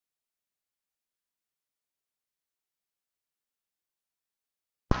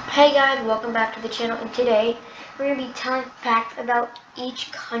Hey guys, welcome back to the channel, and today we're going to be telling facts about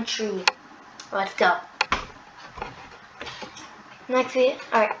each country. Let's go. We're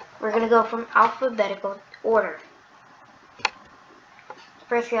going to go from alphabetical order.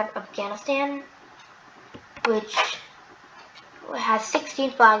 First we have Afghanistan, which has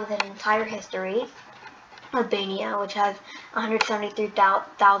 16 flags in entire history. Albania, which has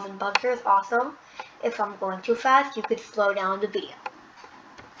 173,000 bunkers. Also, if I'm going too fast, you could slow down the video.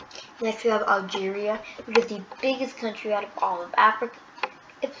 Next we have Algeria, which is the biggest country out of all of Africa.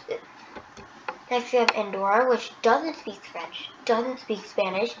 Next we have Andorra, which doesn't speak French, doesn't speak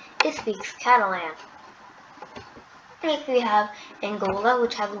Spanish, it speaks Catalan. Next we have Angola,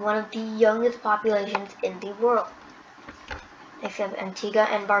 which has one of the youngest populations in the world. Next we have Antigua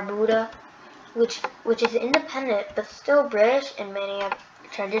and Barbuda, which is independent but still British in many of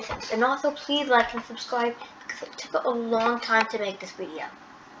traditions. And also please like and subscribe because it took a long time to make this video.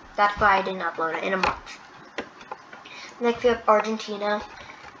 That's why I didn't upload it in a month. Next we have Argentina,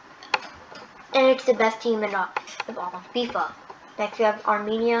 and it's the best team of all of FIFA. Next we have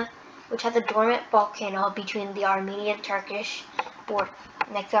Armenia, which has a dormant volcano between the Armenian-Turkish border.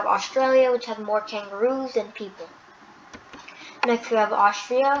 Next we have Australia, which has more kangaroos than people. Next we have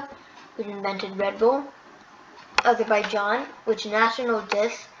Austria, which invented Red Bull. Azerbaijan, which national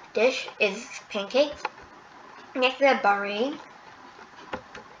dish is pancakes. Next we have Bahrain,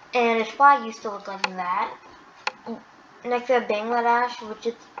 and its flag used to look like that. Next we have Bangladesh, which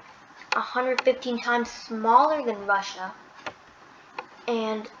is 115 times smaller than Russia,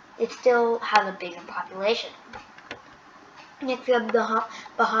 and it still has a bigger population. Next we have the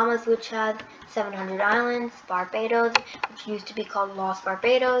Bahamas, which has 700 islands. Barbados, which used to be called Los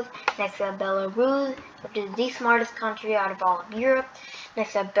Barbados. Next we have Belarus, which is the smartest country out of all of Europe.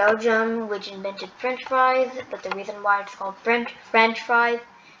 Next we have Belgium, which invented French fries, but the reason why it's called French fries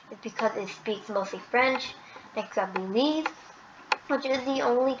is because it speaks mostly French. Next we have Belize, which is the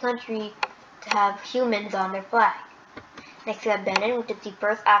only country to have humans on their flag. Next we have Benin, which is the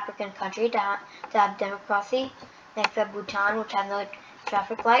first African country to have democracy. Next we have Bhutan, which has no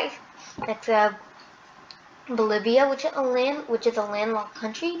traffic lights. Next we have Bolivia, which is a landlocked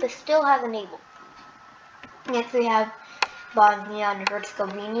country but still has a naval. Next we have Bosnia and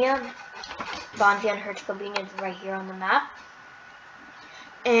Herzegovina. Bosnia and Herzegovina is right here on the map,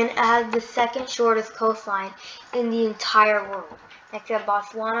 and it has the second shortest coastline in the entire world. Next we have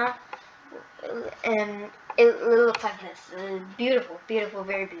Botswana, and it looks like this. Beautiful, beautiful,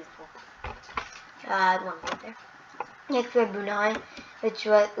 very beautiful. One right there. Next we have Brunei, which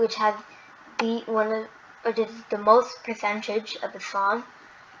has which is the most percentage of Islam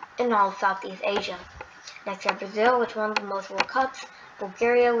in all of Southeast Asia. Next we have Brazil, which won the most World Cups.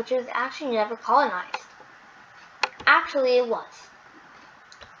 Bulgaria, which is actually never colonized. Actually, it was.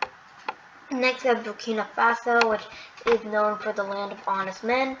 Next we have Burkina Faso, which is known for the land of honest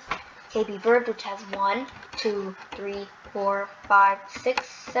men. Cape Verde, which has 1, 2, 3, 4, 5, 6,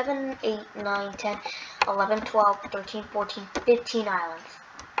 7, 8, 9, 10, 11, 12, 13, 14, 15 islands.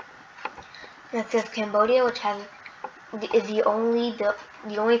 Next we have Cambodia, which is the only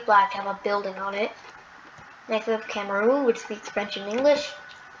flag to have a building on it. Next we have Cameroon, which speaks French and English.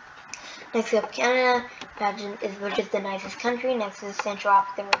 Next we have Canada, which is the nicest country. Next is Central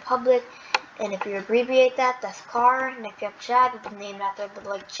African Republic, and if you abbreviate that, that's CAR. Next we have Chad, which is named after the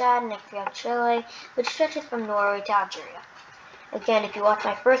Lake Chad. Next we have Chile, which stretches from Norway to Algeria. Again, if you watch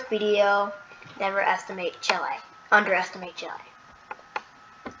my first video, never underestimate Chile.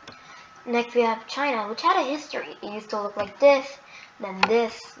 Next we have China, which had a history. It used to look like this, then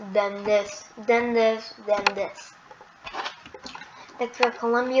this, then this, then this, then this. Next we have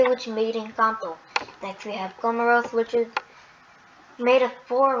Colombia, which is made in Kanto. Next we have Comoros, which is made of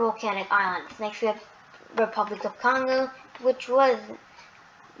 4 volcanic islands. Next we have Republic of Congo, which was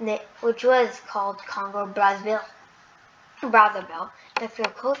called Congo Brazzaville. Next we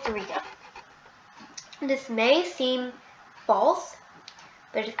have Costa Rica. This may seem false,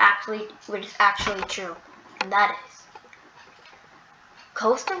 but it's actually true, and that is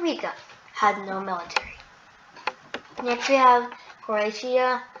Costa Rica has no military. Next we have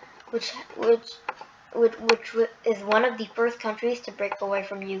Croatia, which is one of the first countries to break away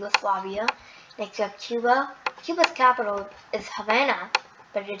from Yugoslavia. Next we have Cuba. Cuba's capital is Havana,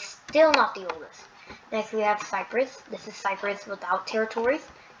 but it's still not the oldest. Next we have Cyprus. This is Cyprus without territories.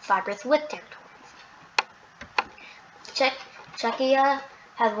 Cyprus with territories. Czechia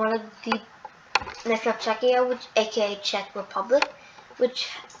has one of the. Next we have Czechia, aka Czech Republic, which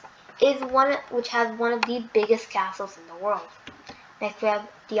has one of the biggest castles in the world. Next we have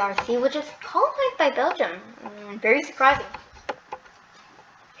DRC, which is colonized by Belgium. Very surprising.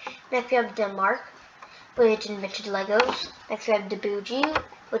 Next we have Denmark, which invented Legos. Next we have Djibouti,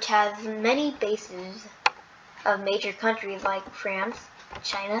 which has many bases of major countries like France,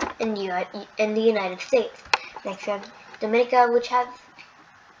 China, and the United States. Next we have Dominica, which has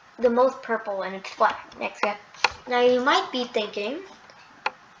the most purple in its flag. Next we have, now you might be thinking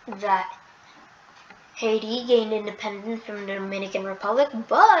that Haiti gained independence from the Dominican Republic,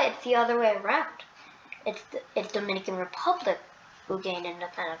 but it's the other way around. It's Dominican Republic who gained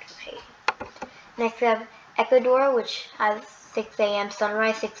independence from Haiti. Next we have Ecuador, which has 6 a.m.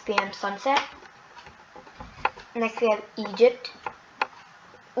 sunrise, 6 p.m. sunset. Next we have Egypt,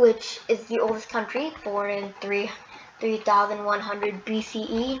 which is the oldest country, born in 3100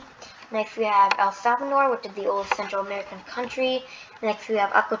 BCE. Next we have El Salvador, which is the oldest Central American country. Next we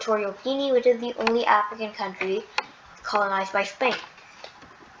have Equatorial Guinea, which is the only African country colonized by Spain.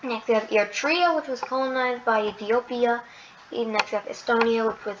 Next we have Eritrea, which was colonized by Ethiopia. Next we have Estonia,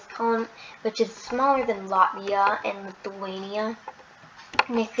 which is smaller than Latvia and Lithuania.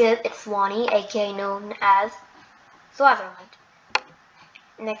 Next we have Eswatini, aka known as Swaziland.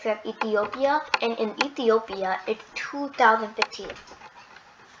 Next we have Ethiopia, and in Ethiopia it's 2015.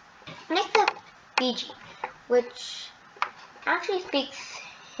 Next up, Fiji, which actually speaks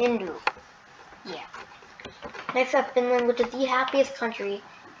Hindu. Yeah. Next up, Finland, which is the happiest country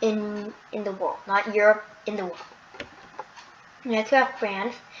in the world, not Europe, in the world. Next we have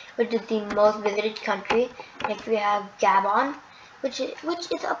France, which is the most visited country. Next we have Gabon, which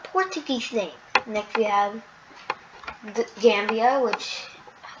is a Portuguese name. Next we have Gambia, which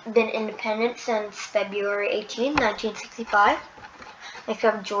has been independent since February 18, 1965. Next we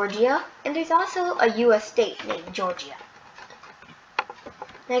have Georgia, and there's also a U.S. state named Georgia.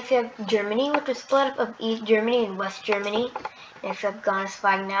 Next we have Germany, which was split up of East Germany and West Germany. Next we have Ghana's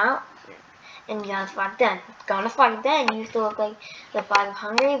flag now, and Ghana's flag then. Ghana's flag then used to look like the flag of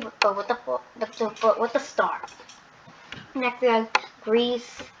Hungary, but with the star. Next we have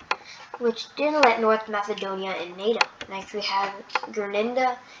Greece, which didn't let North Macedonia in NATO. Next we have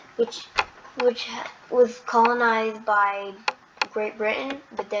Grenada, which was colonized by Great Britain,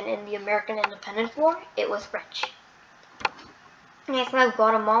 but then in the American Independence War, it was French. Next we have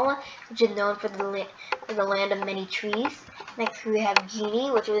Guatemala, which is known for the land of many trees. Next we have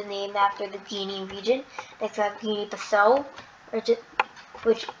Guinea, which was named after the Guinea region. Next we have Guinea-Bissau,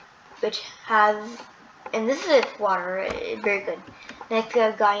 which has, and this is its water, very good. Next we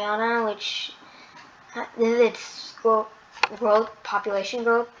have Guyana, which this is its population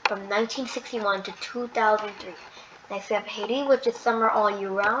growth from 1961 to 2003. Next we have Haiti, which is summer all year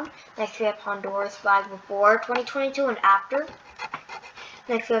round. Next we have Honduras flag before 2022 and after.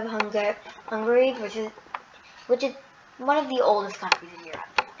 Next we have Hungary, which is one of the oldest countries in Europe.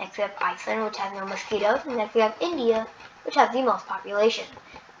 Next we have Iceland, which has no mosquitoes. And next we have India, which has the most population.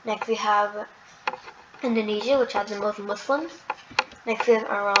 Next we have Indonesia, which has the most Muslims. Next we have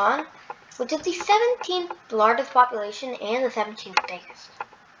Iran, which is the 17th largest population and the 17th biggest.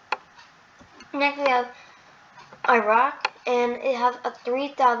 Next we have Iraq, and it has a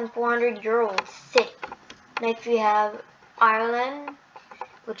 3,400-year-old city. Next we have Ireland,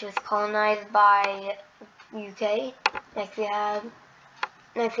 which was colonized by UK. Next we have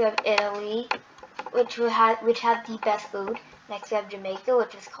Italy, which has the best food. Next we have Jamaica,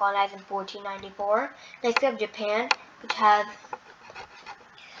 which was colonized in 1494. Next we have Japan, which has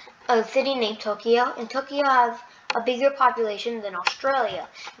a city named Tokyo, and Tokyo has a bigger population than Australia.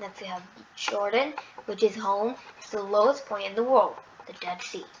 Next we have Jordan, which is home to the lowest point in the world, the Dead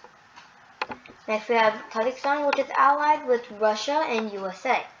Sea. Next we have Kazakhstan, which is allied with Russia and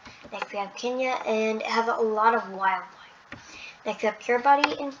USA. Next we have Kenya, and it has a lot of wildlife. Next we have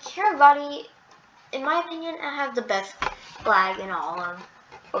Kiribati, and Kiribati, in my opinion, it has the best flag in all of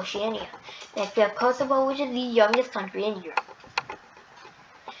Oceania. Next we have Kosovo, which is the youngest country in Europe.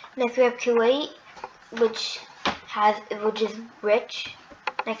 Next we have Kuwait, which is rich.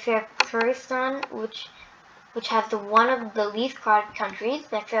 Next we have Kyrgyzstan, which has one of the least crowded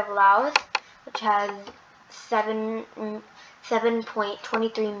countries. Next we have Laos, which has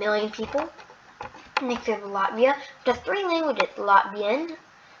 7.23 million people. Next we have Latvia, which has 3 languages: Latvian,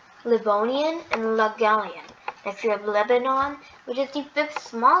 Livonian, and Latgalian. Next we have Lebanon, which is the 5th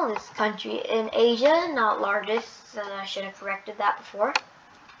smallest country in Asia, not largest, so I should have corrected that before.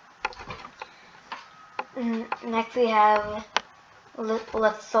 Next we have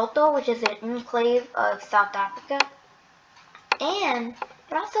Lesotho, which is an enclave of South Africa, and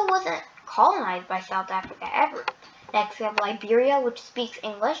it also wasn't colonized by South Africa ever. Next we have Liberia, which speaks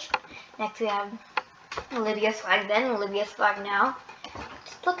English. Next we have Libya's flag then and Libya's flag now.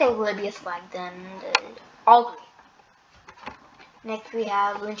 Just look at Libya's flag then, all green. Next we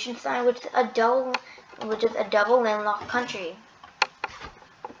have Liechtenstein, which is a double landlocked country.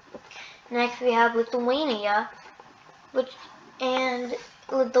 Next we have Lithuania, and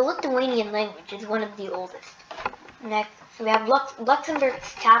the Lithuanian language is one of the oldest. Next we have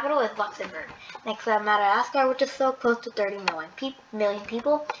Luxembourg's capital is Luxembourg. Next we have Madagascar, which is so close to 30 million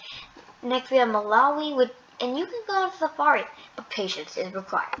people. Next we have Malawi, and you can go on safari, but patience is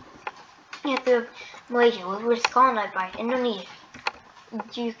required. Next we have Malaysia, which is colonized by Indonesia,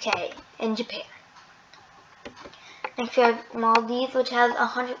 UK, and Japan. Next we have Maldives, which is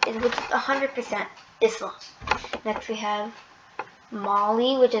 100% Islam. Next we have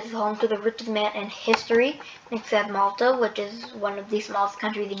Mali, which is home to the richest man in history. Next we have Malta, which is one of the smallest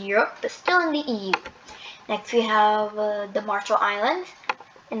countries in Europe, but still in the EU. Next we have the Marshall Islands,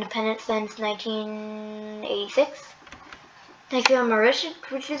 independent since 1986. Next we have Mauritius,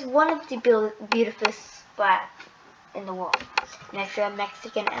 which is one of the beautifulest flags in the world. Next we have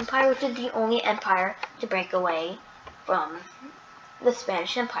Mexican Empire, which is the only empire to break away from the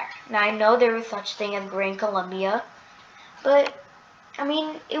Spanish Empire. Now I know there was such thing as Gran Colombia, but I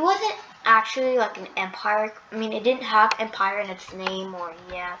mean it wasn't actually like an empire. I mean it didn't have empire in its name, or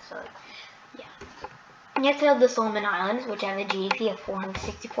yeah. Next we have the Solomon Islands, which have a GDP of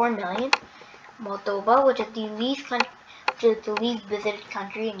 464 million. Moldova, which is the least visited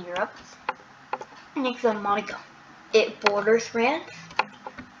country in Europe. Next we have Monaco. It borders France.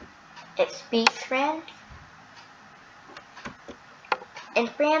 It speaks French. And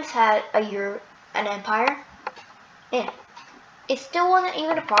France had an empire, and it still wasn't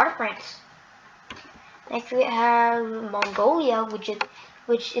even a part of France. Next we have Mongolia, which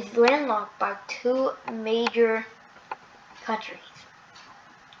is landlocked by two major countries.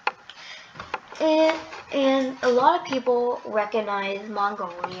 And a lot of people recognize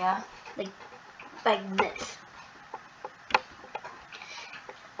Mongolia like this.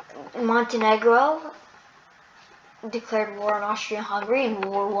 Montenegro declared war on Austria-Hungary in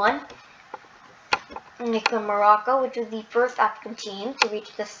World War I. Next, Morocco, which was the first African team to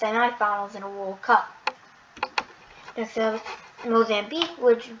reach the semi-finals in a World Cup. Next, Mozambique,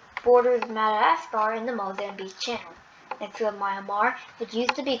 which borders Madagascar in the Mozambique Channel. Next, we have Myanmar, which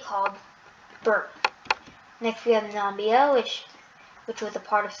used to be called Burma. Next, we have Zambia, which was a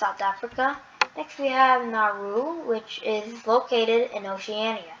part of South Africa. Next, we have Nauru, which is located in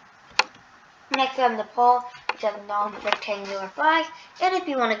Oceania. Next, we have Nepal, which has a non-rectangular flag. And if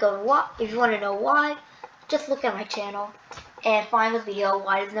you want to know why, just look at my channel and find the video,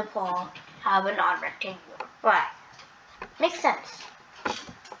 why does Nepal have a non-rectangular flag? Makes sense.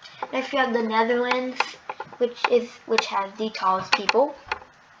 Next we have the Netherlands, which has the tallest people.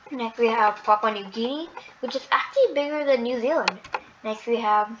 Next we have Papua New Guinea, which is actually bigger than New Zealand. Next we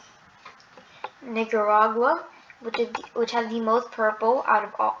have Nicaragua, which has the most purple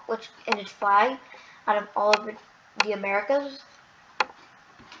in its flag out of all of the Americas.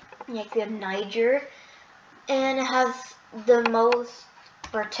 Next we have Niger, and it has the most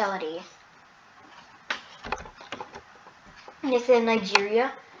fertility. Next we have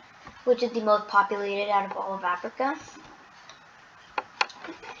Nigeria, which is the most populated out of all of Africa.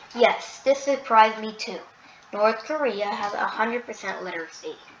 Yes, this surprised me too. North Korea has 100%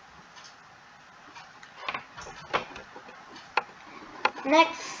 literacy.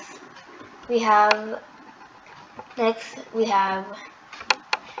 Next we have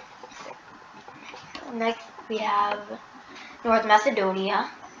North Macedonia,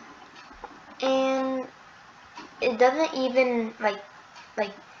 and it doesn't even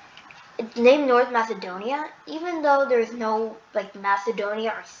it's named North Macedonia, even though there's no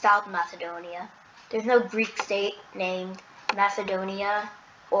Macedonia or South Macedonia. There's no Greek state named Macedonia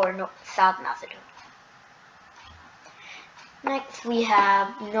or South Macedonia. Next we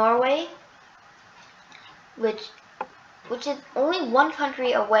have Norway, which is only one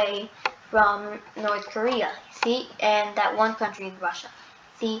country away from North Korea. See, and that one country is Russia.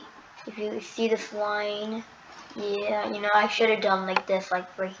 See, if you see this line, yeah, I should have done like this, like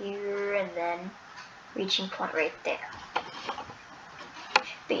right here, and then reaching point right there.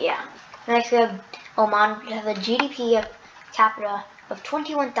 But yeah, next we have Oman, which has a GDP per capita of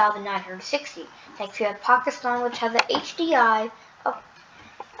 21,960. Next we have Pakistan, which has an HDI of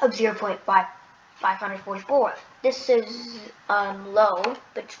 0.544. This is low,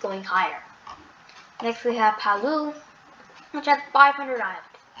 but it's going higher. Next we have Palau, which has 500 islands.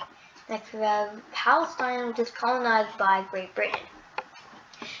 Next we have Palestine, which is colonized by Great Britain.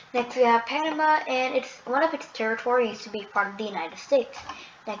 Next we have Panama, and one of its territory used to be part of the United States.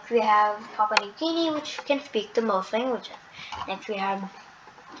 Next we have Papua New Guinea, which can speak the most languages. Next we have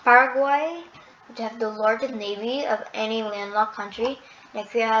Paraguay, which has the largest navy of any landlocked country.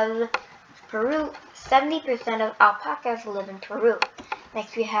 Next we have Peru. 70% of alpacas live in Peru.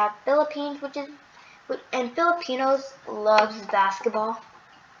 Next we have Philippines, and Filipinos loves basketball.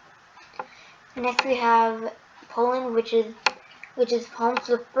 Next we have Poland, which is home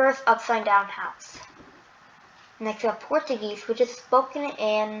to the first upside down house. Next we have Portuguese, which is spoken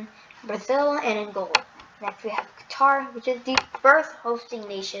in Brazil and Angola. Next we have Qatar, which is the first hosting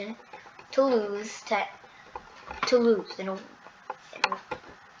nation to lose.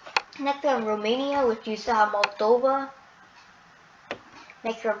 Next we have Romania, which used to have Moldova.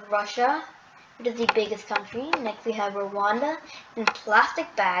 Next we have Russia, which is the biggest country. Next we have Rwanda, and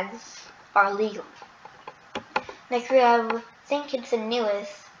plastic bags are legal. Next we have St. Kitts and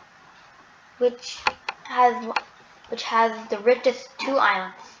Nevis, which has the richest 2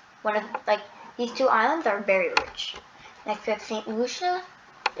 islands. These 2 islands are very rich. Next we have St. Lucia.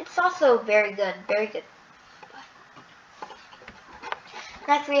 It's also very good, very good.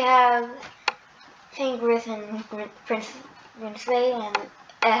 Next we have St. Gris and Princely, and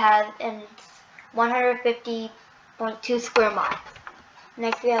it's 150.2 square miles.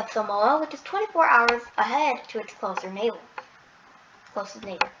 Next we have Samoa, which is 24 hours ahead to its closest neighbor.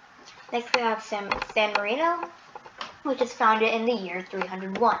 Next we have San Marino, which is founded in the year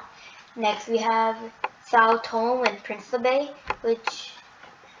 301. Next we have Sao Tome and Principe, which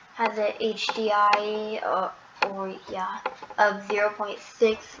has a HDI of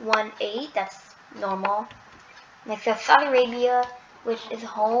 0.618. That's normal. Next we have Saudi Arabia, which is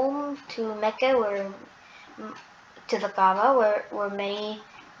home to Mecca, to the Kaaba, where many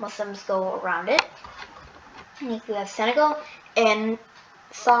Muslims go around it. Next we have Senegal, and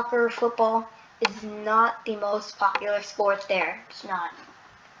football is not the most popular sport there. It's not,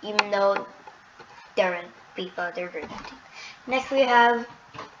 even though they're in FIFA, they're very good. Next we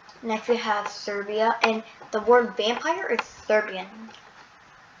have Serbia, and the word vampire is Serbian.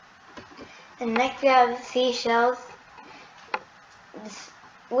 And next we have Seychelles,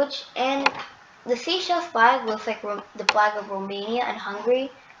 the Seychelles flag looks like the flag of Romania and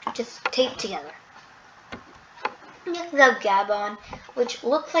Hungary, just taped together. Next we have Gabon, which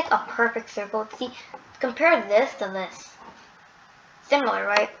looks like a perfect circle. See, compare this to this. Similar,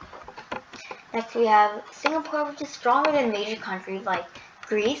 right? Next we have Singapore, which is stronger than major countries like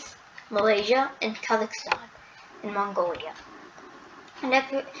Greece, Malaysia, and Kazakhstan, and Mongolia.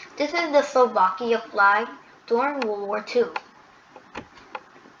 Next, this is the Slovakia flag during World War II.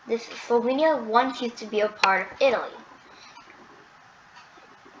 Slovenia once used to be a part of Italy.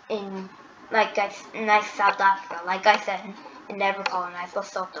 Like South Africa, like I said, it never colonized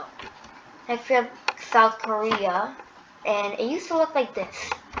Lesotho. Next we have South Korea, and it used to look like this.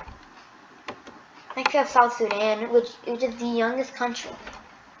 Next we have South Sudan, which is the youngest country.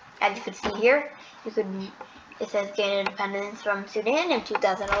 As you can see here, it says gained independence from Sudan in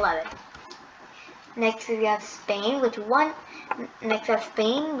 2011. Next we have Spain, which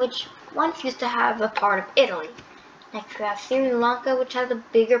once used to have a part of Italy. Next we have Sri Lanka, which has a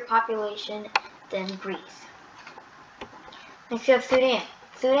bigger population than Greece. Next we have Sudan.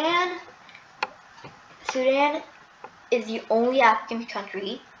 Sudan is the only African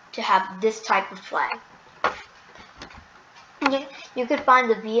country to have this type of flag. You could find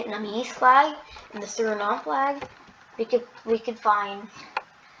the Vietnamese flag and the Suriname flag. We could find,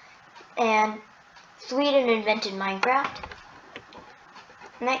 and Sweden invented Minecraft.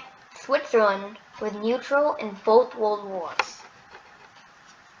 Next, Switzerland was neutral in both world wars.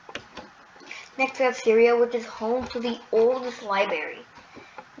 Next we have Syria, which is home to the oldest library.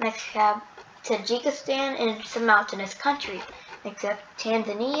 Next we have Tajikistan, and it's a mountainous country. Next we have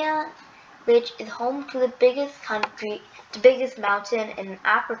Tanzania, which is home to the biggest mountain in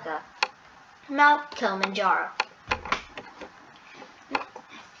Africa, Mount Kilimanjaro.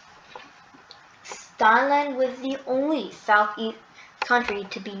 Thailand was the only Southeast country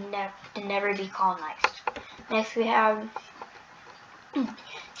to never be colonized. Next we have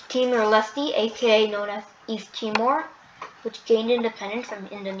Timor-Leste, aka known as East Timor, which gained independence from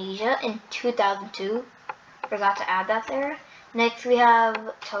Indonesia in 2002. Forgot to add that there. Next we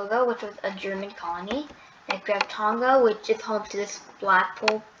have Togo, which was a German colony. Next we have Tonga, which is home to this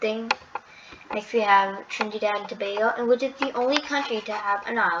flagpole thing. Next we have Trinidad and Tobago, and which is the only country to have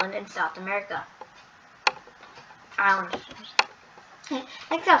an island in South America.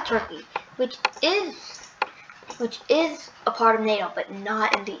 Next we have Turkey, which is a part of NATO, but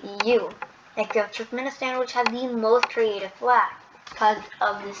not in the EU. Next we have Turkmenistan, which has the most creative flag because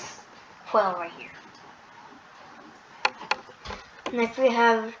of this quill right here. Next we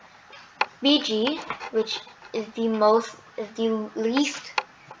have Fiji, which is the least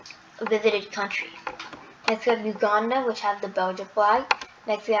visited country. Next we have Uganda, which has the Belgian flag.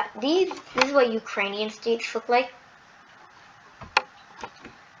 Next we have this is what Ukrainian states look like.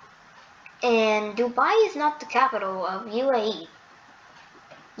 And Dubai is not the capital of UAE.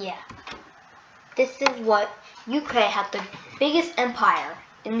 Yeah. This is what UK had the biggest empire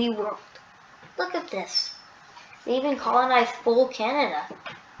in the world. Look at this. They even colonized full Canada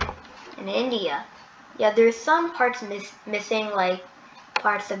and India. Yeah, there's some parts missing, like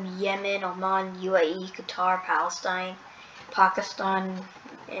parts of Yemen, Oman, UAE, Qatar, Palestine, Pakistan,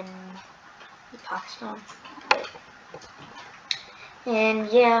 and Pakistan. And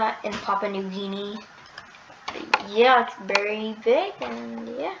yeah, in Papua New Guinea. Yeah, it's very big, and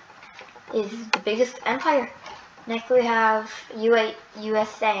yeah, is the biggest empire. Next we have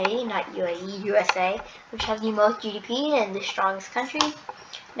USA, not UAE, USA, which has the most GDP and the strongest country.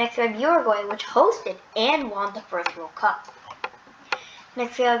 Next we have Uruguay, which hosted and won the first World Cup.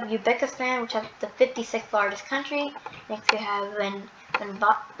 Next we have Uzbekistan, which has the 56th largest country. Next we have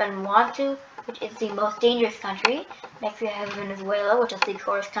Vanuatu, which is the most dangerous country. Next we have Venezuela, which is the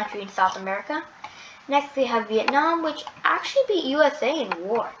poorest country in South America. Next we have Vietnam, which actually beat USA in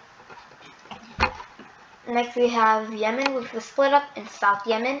war. Next we have Yemen, which was split up in South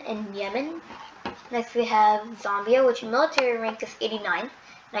Yemen and Yemen. Next we have Zambia, which military rank is 89.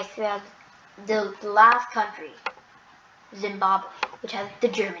 Next we have the last country, Zimbabwe, which has the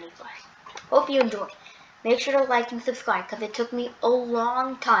Germany flag. Hope you enjoyed. Make sure to like and subscribe because it took me a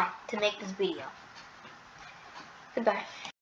long time to make this video. Goodbye.